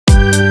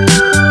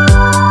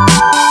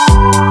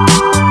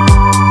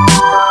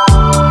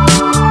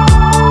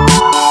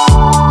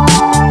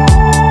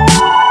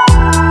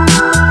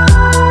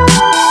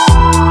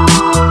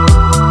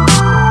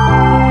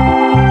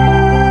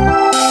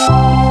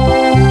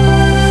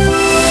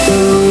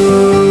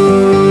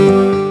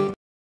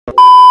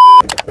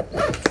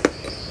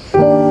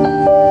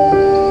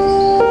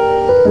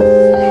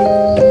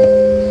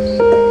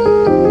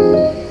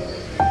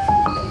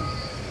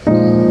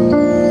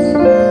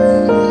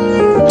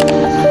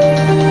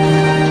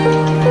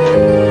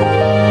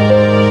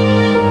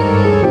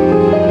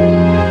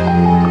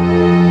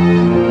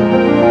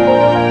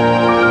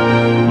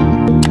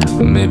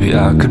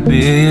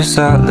you're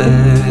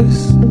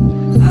sightless.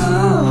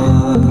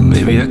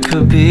 Maybe I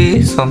could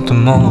be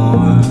something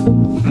more.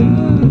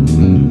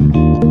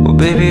 Well,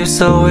 baby, it's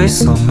always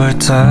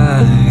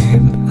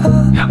summertime.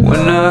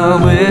 When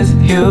I'm with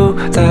you,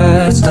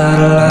 that's not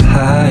a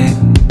lie.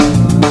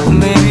 Well,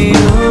 maybe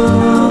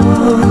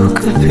you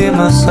could be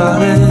my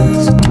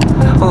solace.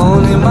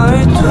 Only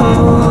my 두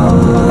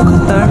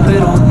날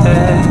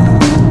위로해.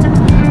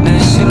 내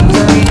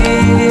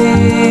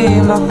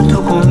심장이 막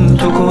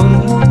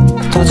두근두근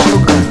터질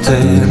것 같아.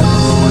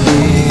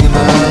 눈이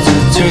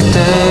마주칠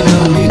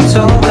때면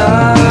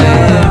미쳐가.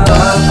 매일 밤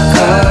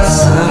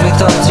가슴이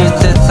터질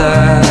때다.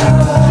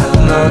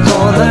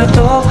 너도 날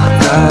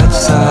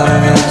똑같이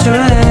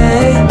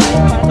사랑해줄래.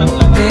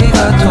 네가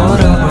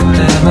돌아올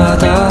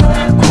때마다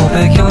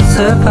고백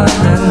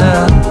연습하는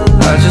나.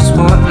 I just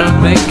wanna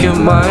make you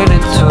mine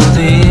until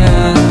the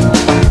end.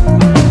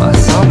 My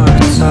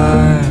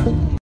summertime.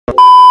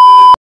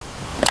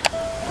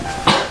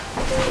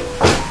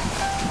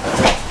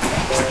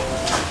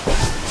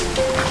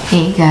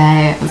 Hey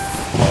guys!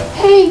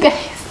 Hey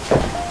guys!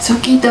 So,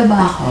 kita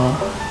ba ako?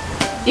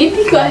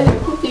 Hindi ko alam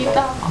kung kita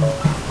ako.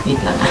 Wait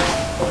lang ah.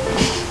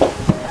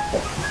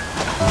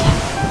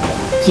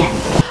 Yan.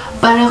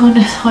 Para ako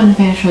nasa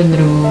confession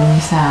room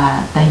sa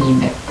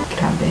tahimik.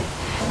 Grabe.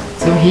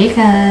 So, hey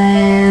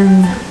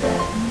guys!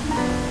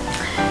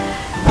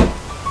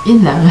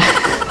 Yun lang.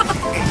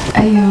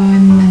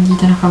 Ayun,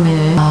 nandito na kami.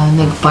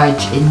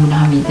 Nag-barge in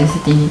muna kami dito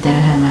sa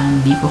tinitirahan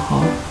ng bibo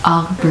ko.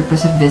 Ang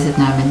purpose of visit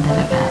namin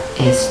talaga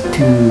is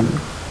to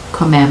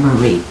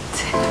commemorate,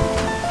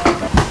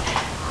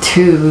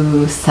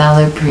 to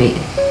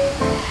celebrate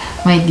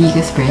my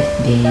bigo's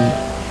birthday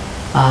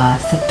sa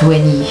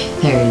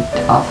 23rd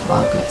of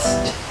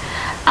August.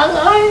 Ang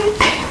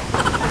arte!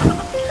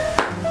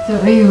 So,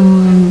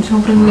 ayun.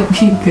 Sobrang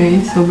lamig,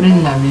 guys.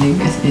 Sobrang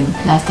lamig. As in,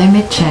 last time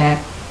I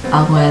checked,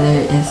 our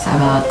weather is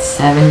about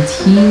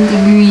 17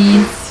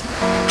 degrees.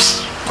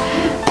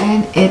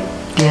 And it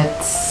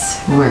gets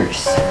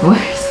worse.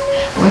 Worse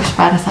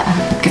para sa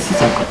akin. Kasi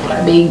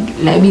sobrang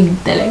lamig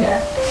talaga.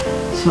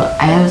 So,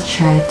 I'll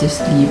try to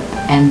sleep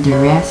and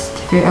rest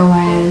for a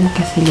while.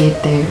 Kasi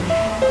later,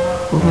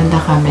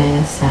 pupunta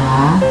kami sa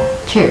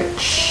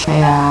church.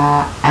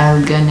 Kaya,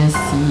 I'm gonna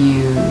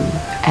see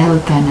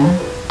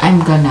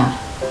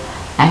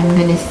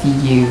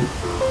you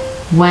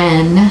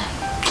when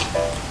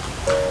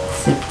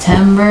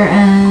September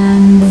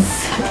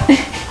ends.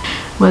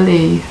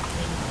 Wala.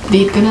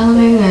 Date ko na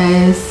lang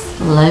guys.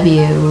 Love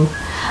you.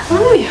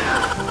 Love you.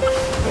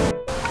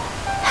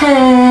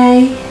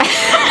 Hi!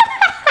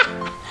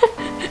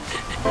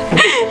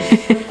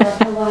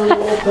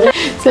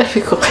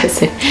 Sabi ko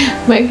kasi,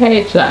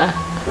 mag-hi siya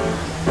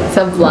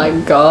sa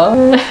vlog ko.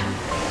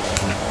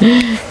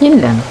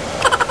 Yun lang.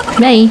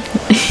 Bye!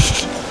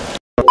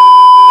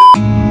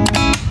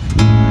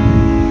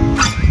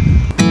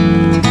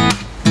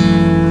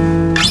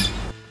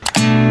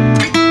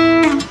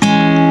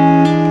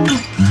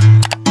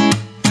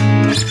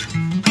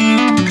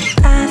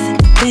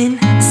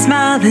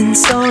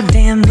 So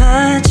damn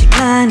much, it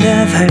kind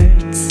of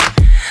hurts.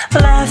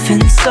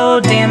 Laughing so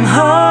damn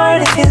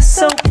hard, it feels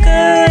so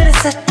good,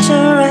 it's such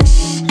a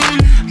rush.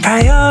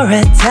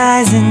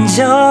 Prioritizing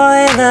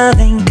joy,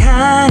 loving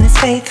kindness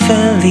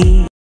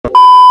faithfully.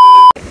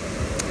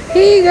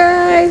 Hey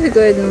guys!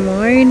 Good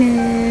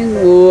morning!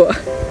 Whoa!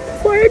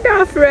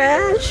 Florida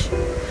fresh!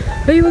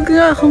 Ay, wag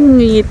nga akong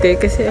ngiti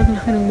kasi ang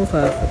laki ng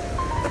mukha ko.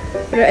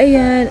 Pero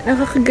ayan,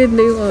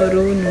 nakakaganda yung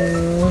araw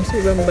no, sa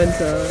ibang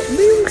bansa.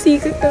 Iba yung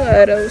sikat ng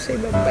araw sa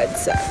ibang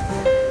bansa.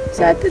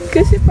 Sa atin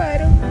kasi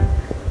parang,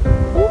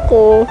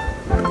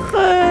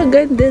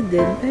 nakakaganda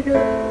din. Pero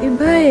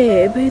iba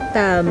yung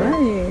tama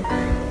eh.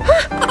 Ha!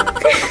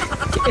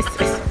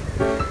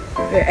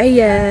 Pero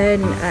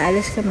ayan,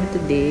 aalas kami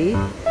today.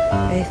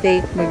 I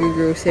think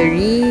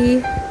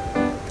mag-grocery.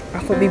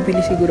 Ako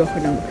bibili siguro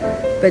ako ng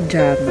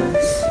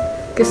pajamas.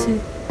 Kasi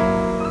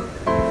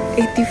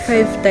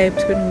 85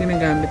 times ko nang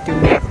ginagamit yung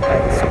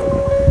pants ko.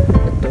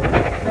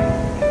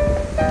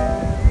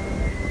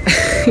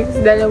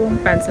 Ito.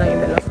 Dalawang pants lang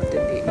yung dala ko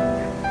today.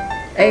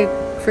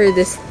 For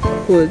this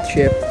whole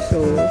trip. So,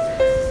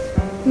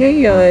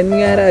 ngayon,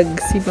 ngarag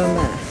si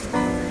mama.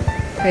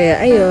 Kaya,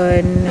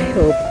 ayun, I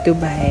hope to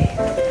buy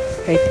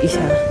kahit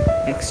isa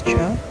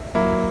extra.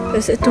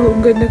 Tapos ito, ang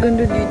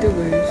ganda-ganda dito,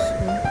 guys.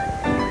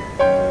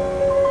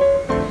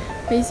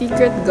 May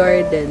secret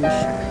garden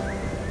siya.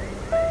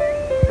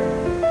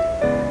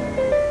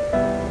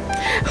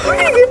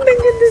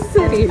 Ganda-ganda sa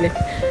sarili.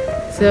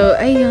 So,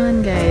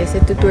 ayun guys.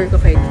 Itutour ko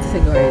kayo dito sa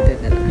garden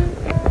na lang.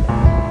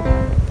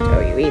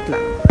 So, wait lang.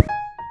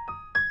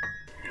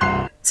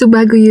 So,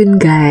 bago yun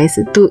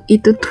guys,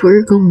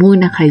 itutour ko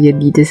muna kayo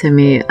dito sa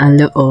may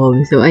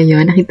loob. So,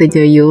 ayun, nakita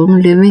nyo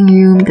yung living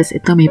room. Tapos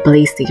ito may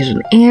PlayStation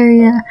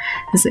area.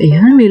 Tapos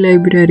ayun, may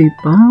library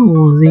pa.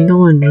 Oh,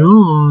 sino ka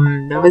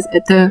dyan? Tapos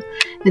ito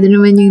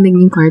naman yung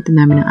naging kwarto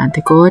namin ng ate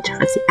ko.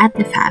 Tsaka si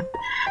Ate Fab.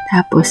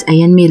 Tapos,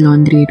 ayan, may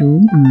laundry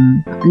room.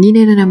 Hindi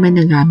na naman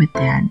nagamit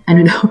yan.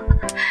 Ano daw?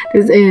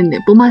 Tapos, ayun,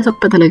 pumasok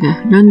pa talaga.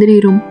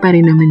 Laundry room pa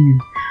rin naman yun.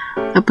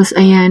 Tapos,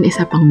 ayan,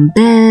 isa pang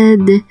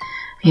bed.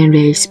 Ayan,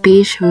 very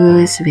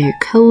spacious, very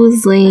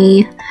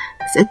cozy.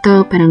 Tapos, ito,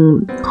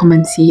 parang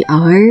common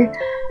CR.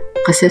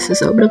 Kasi sa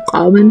sobrang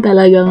common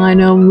talaga nga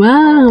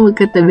naman,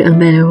 magkatabi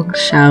ang dalawang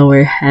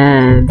shower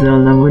heads.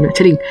 Alam mo na.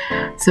 Charing.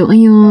 So,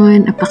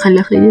 ayun,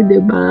 napakalaki niya,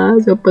 diba?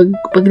 So,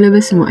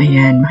 paglabas mo,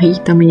 ayan,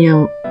 makikita mo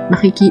niya,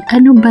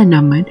 ano ba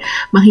naman?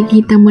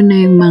 Makikita mo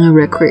na yung mga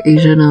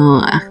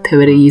recreational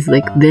activities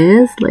like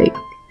this. Like,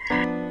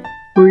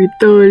 uy,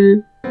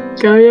 tol,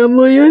 kaya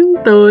mo yun,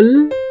 tol?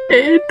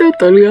 Ito,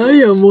 tol,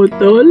 kaya mo,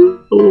 tol?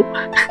 Oh,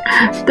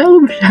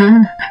 tawag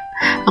siya.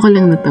 Ako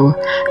lang natawa.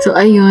 So,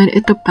 ayun,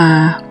 ito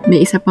pa,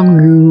 may isa pang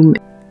room.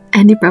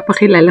 Hindi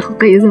papakilala ko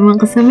kayo sa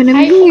mga kasama namin.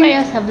 Hi po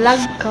kayo sa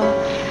vlog ko.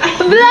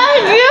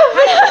 Vlog!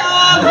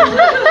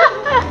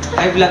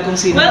 Ay, vlog kung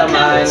sino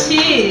naman.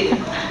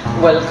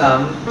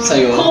 Welcome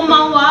sa'yo. Kung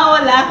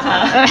mawawala ka.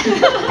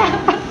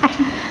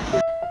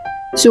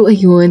 So,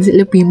 ayun,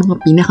 sila po yung mga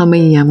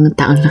pinakamayayamang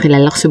taong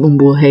nakilala ko sa buong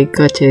buhay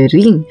ko,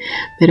 charing.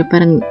 Pero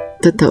parang,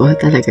 totoo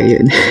talaga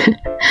yun.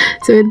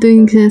 So, ito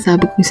yung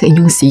sinasabi ko sa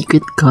inyong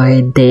secret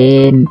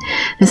garden.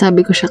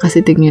 Nasabi ko siya kasi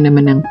tignan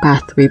naman ng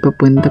pathway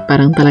papunta.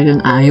 Parang talagang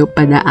ayaw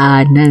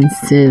padaanan,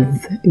 sis.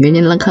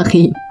 Ganyan lang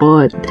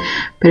kakipot.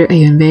 Pero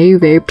ayun, very,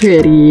 very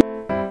pretty.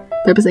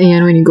 Tapos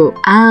ayan, when you go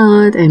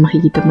out, ay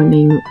makikita mo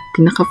na yung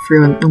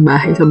pinaka-front ng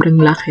bahay.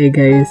 Sobrang laki,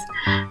 guys.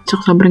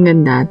 Tsaka sobrang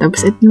ganda.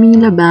 Tapos ito may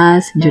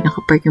labas. Diyan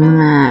nakapark yung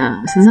mga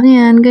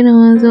sasakyan,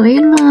 gano'n. So,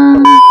 ayun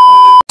lang.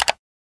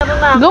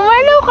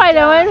 Gumalaw ka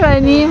naman,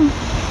 Fanny.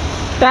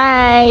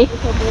 Bye!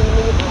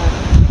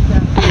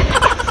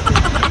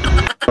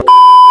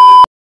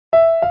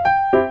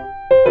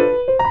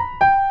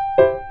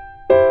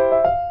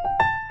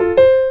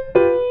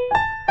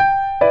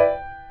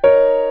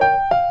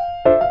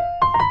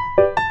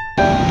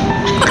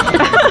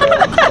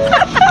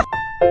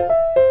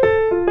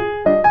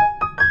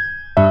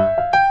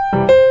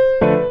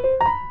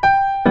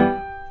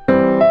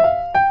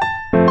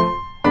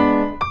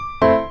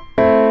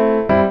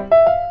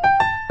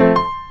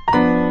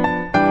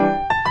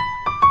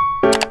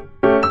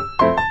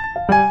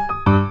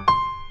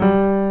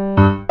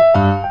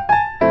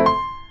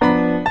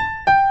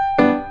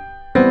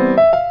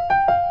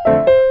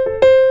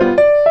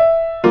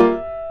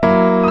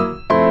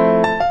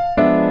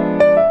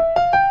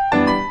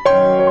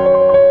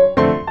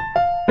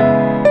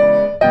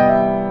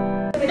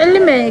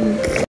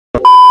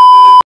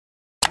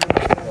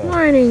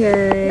 Morning,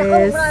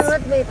 guys.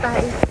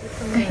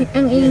 Ay,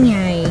 ang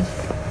ingay.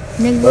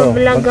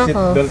 Nagbablog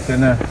ako. Seatbelt ka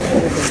na.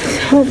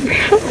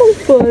 Sobrang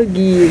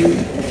foggy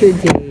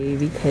today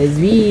because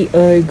we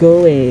are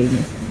going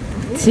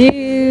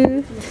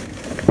to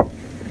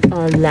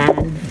a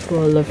land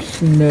full of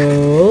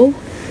snow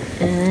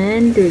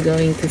and we're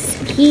going to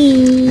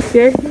ski.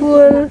 We're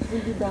full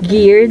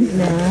geared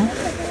na.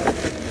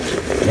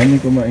 Mami,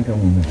 kumain ka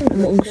muna.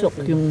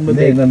 Umuusok yung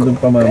Hindi, bebek ko. nandun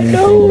pa mami.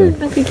 Hello!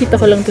 Nakikita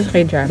ko lang to sa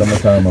kay-drama.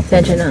 Sama-sama po.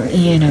 Sadya na ang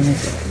iya namin.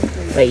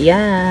 But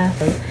yeah,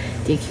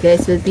 take you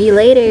guys with me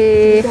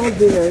later.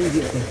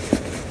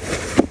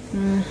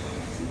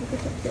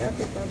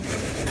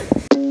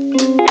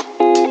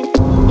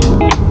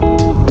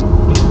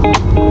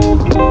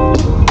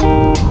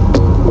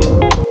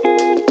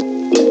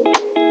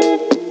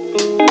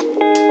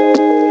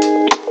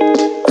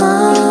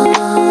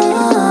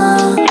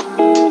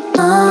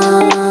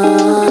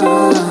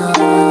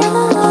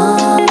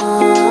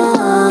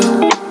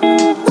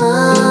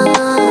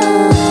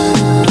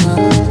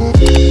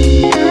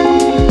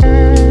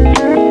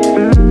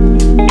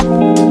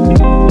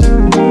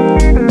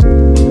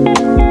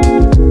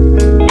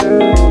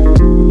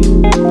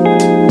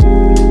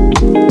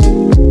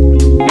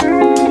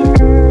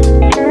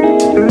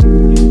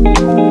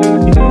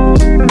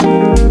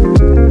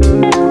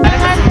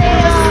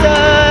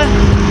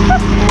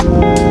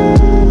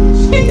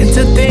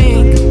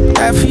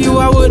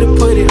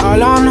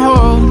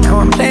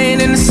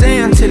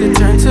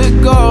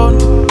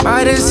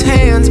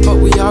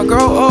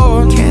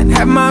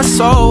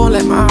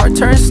 Let my heart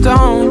turn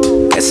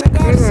stone. Guess I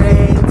gotta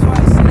say it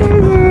twice.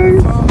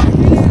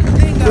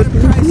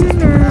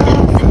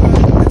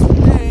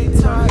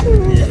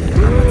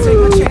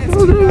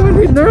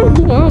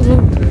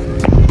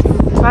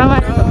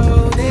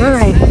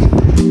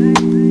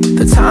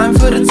 The time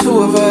for the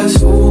two of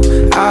us. Ooh,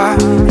 I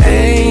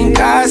ain't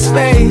got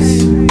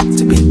space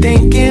to be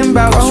thinking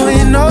about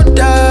growing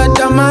older.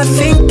 Done my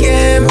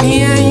thinking,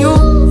 me and you.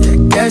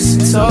 Guess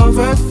it's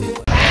over.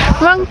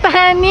 Mang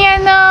Tani,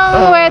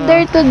 anong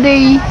weather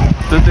today?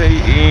 Today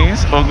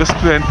is August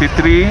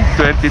 23,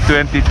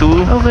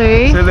 2022.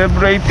 Okay.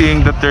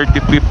 Celebrating the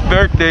 35th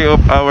birthday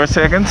of our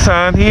second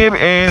son here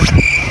in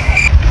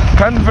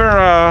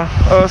Canberra,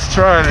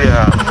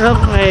 Australia.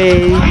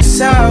 Okay.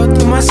 Out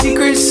through my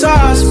secret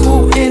sauce,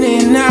 ooh, in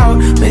and out.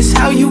 Miss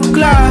how you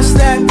gloss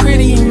that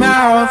pretty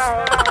mouth.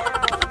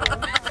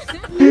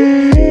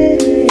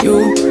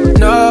 You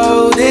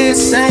know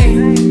this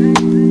ain't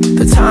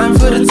the time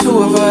for the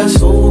two of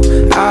us. Ooh,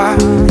 I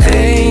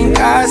ain't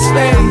got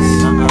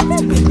space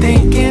to be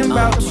thinking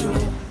about you.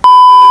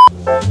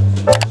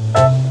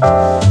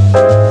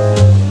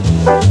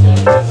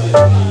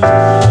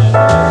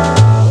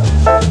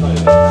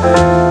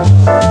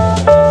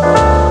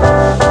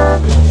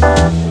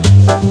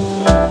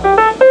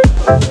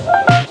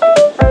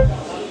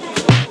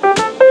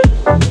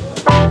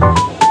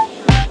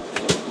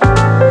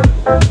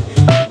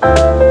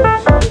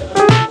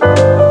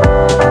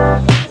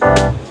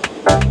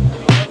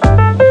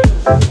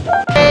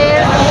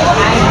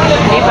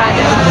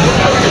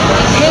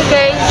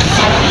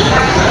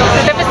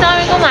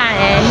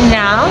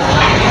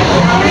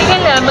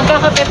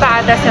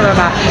 barkada sa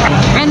baba.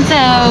 And so,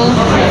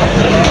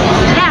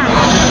 yeah,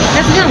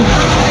 let's go.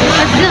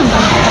 Let's go.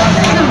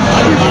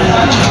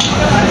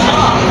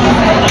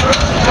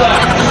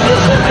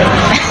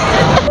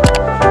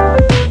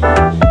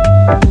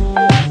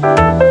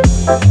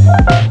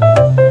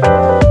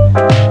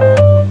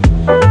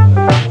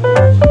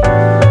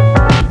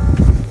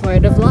 For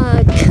the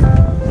vlog.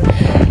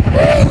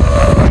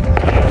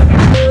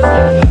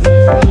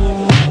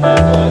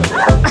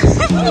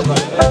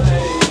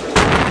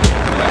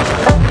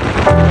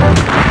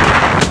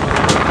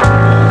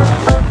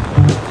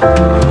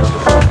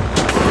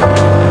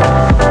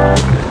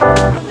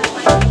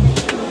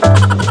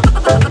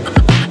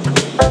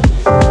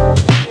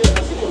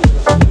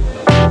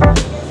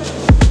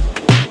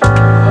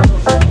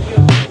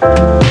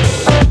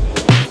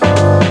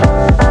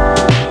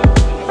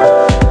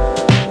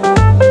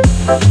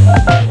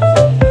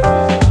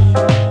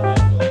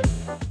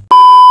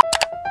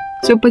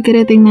 So,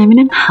 pagkarating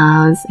namin ng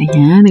house,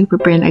 ayan,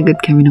 nag-prepare na agad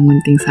kami ng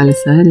munting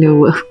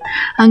salo-salo.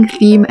 Ang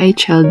theme ay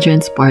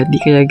children's party,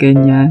 kaya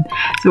ganyan.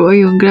 So,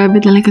 ayun, grabe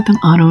talaga itong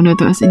araw na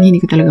to. As in,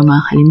 hindi ko talaga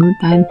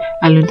makakalimutan.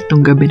 Lalo na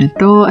itong gabi na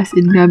to. As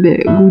in,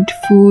 grabe, good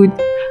food,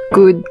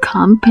 good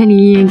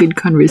company, good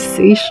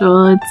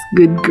conversations,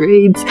 good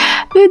grades.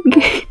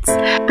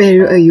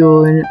 Pero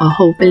ayun,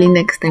 hopefully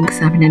next time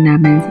kasama na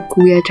namin si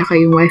Kuya tsaka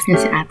yung wife niya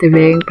si Ate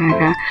Beng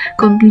para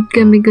complete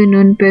kami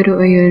ganun.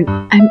 Pero ayun,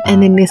 I'm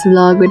ending this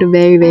vlog with a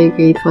very, very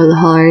grateful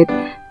heart.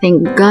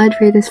 Thank God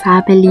for this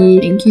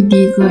family. Thank you,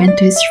 Dico, and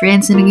to his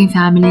friends na naging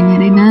family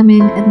niya rin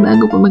namin. At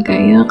bago pa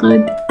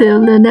magkayakad,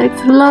 till the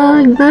next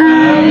vlog.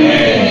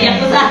 Bye!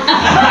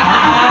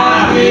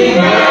 Happy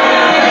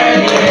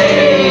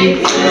birthday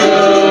to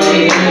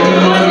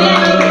you.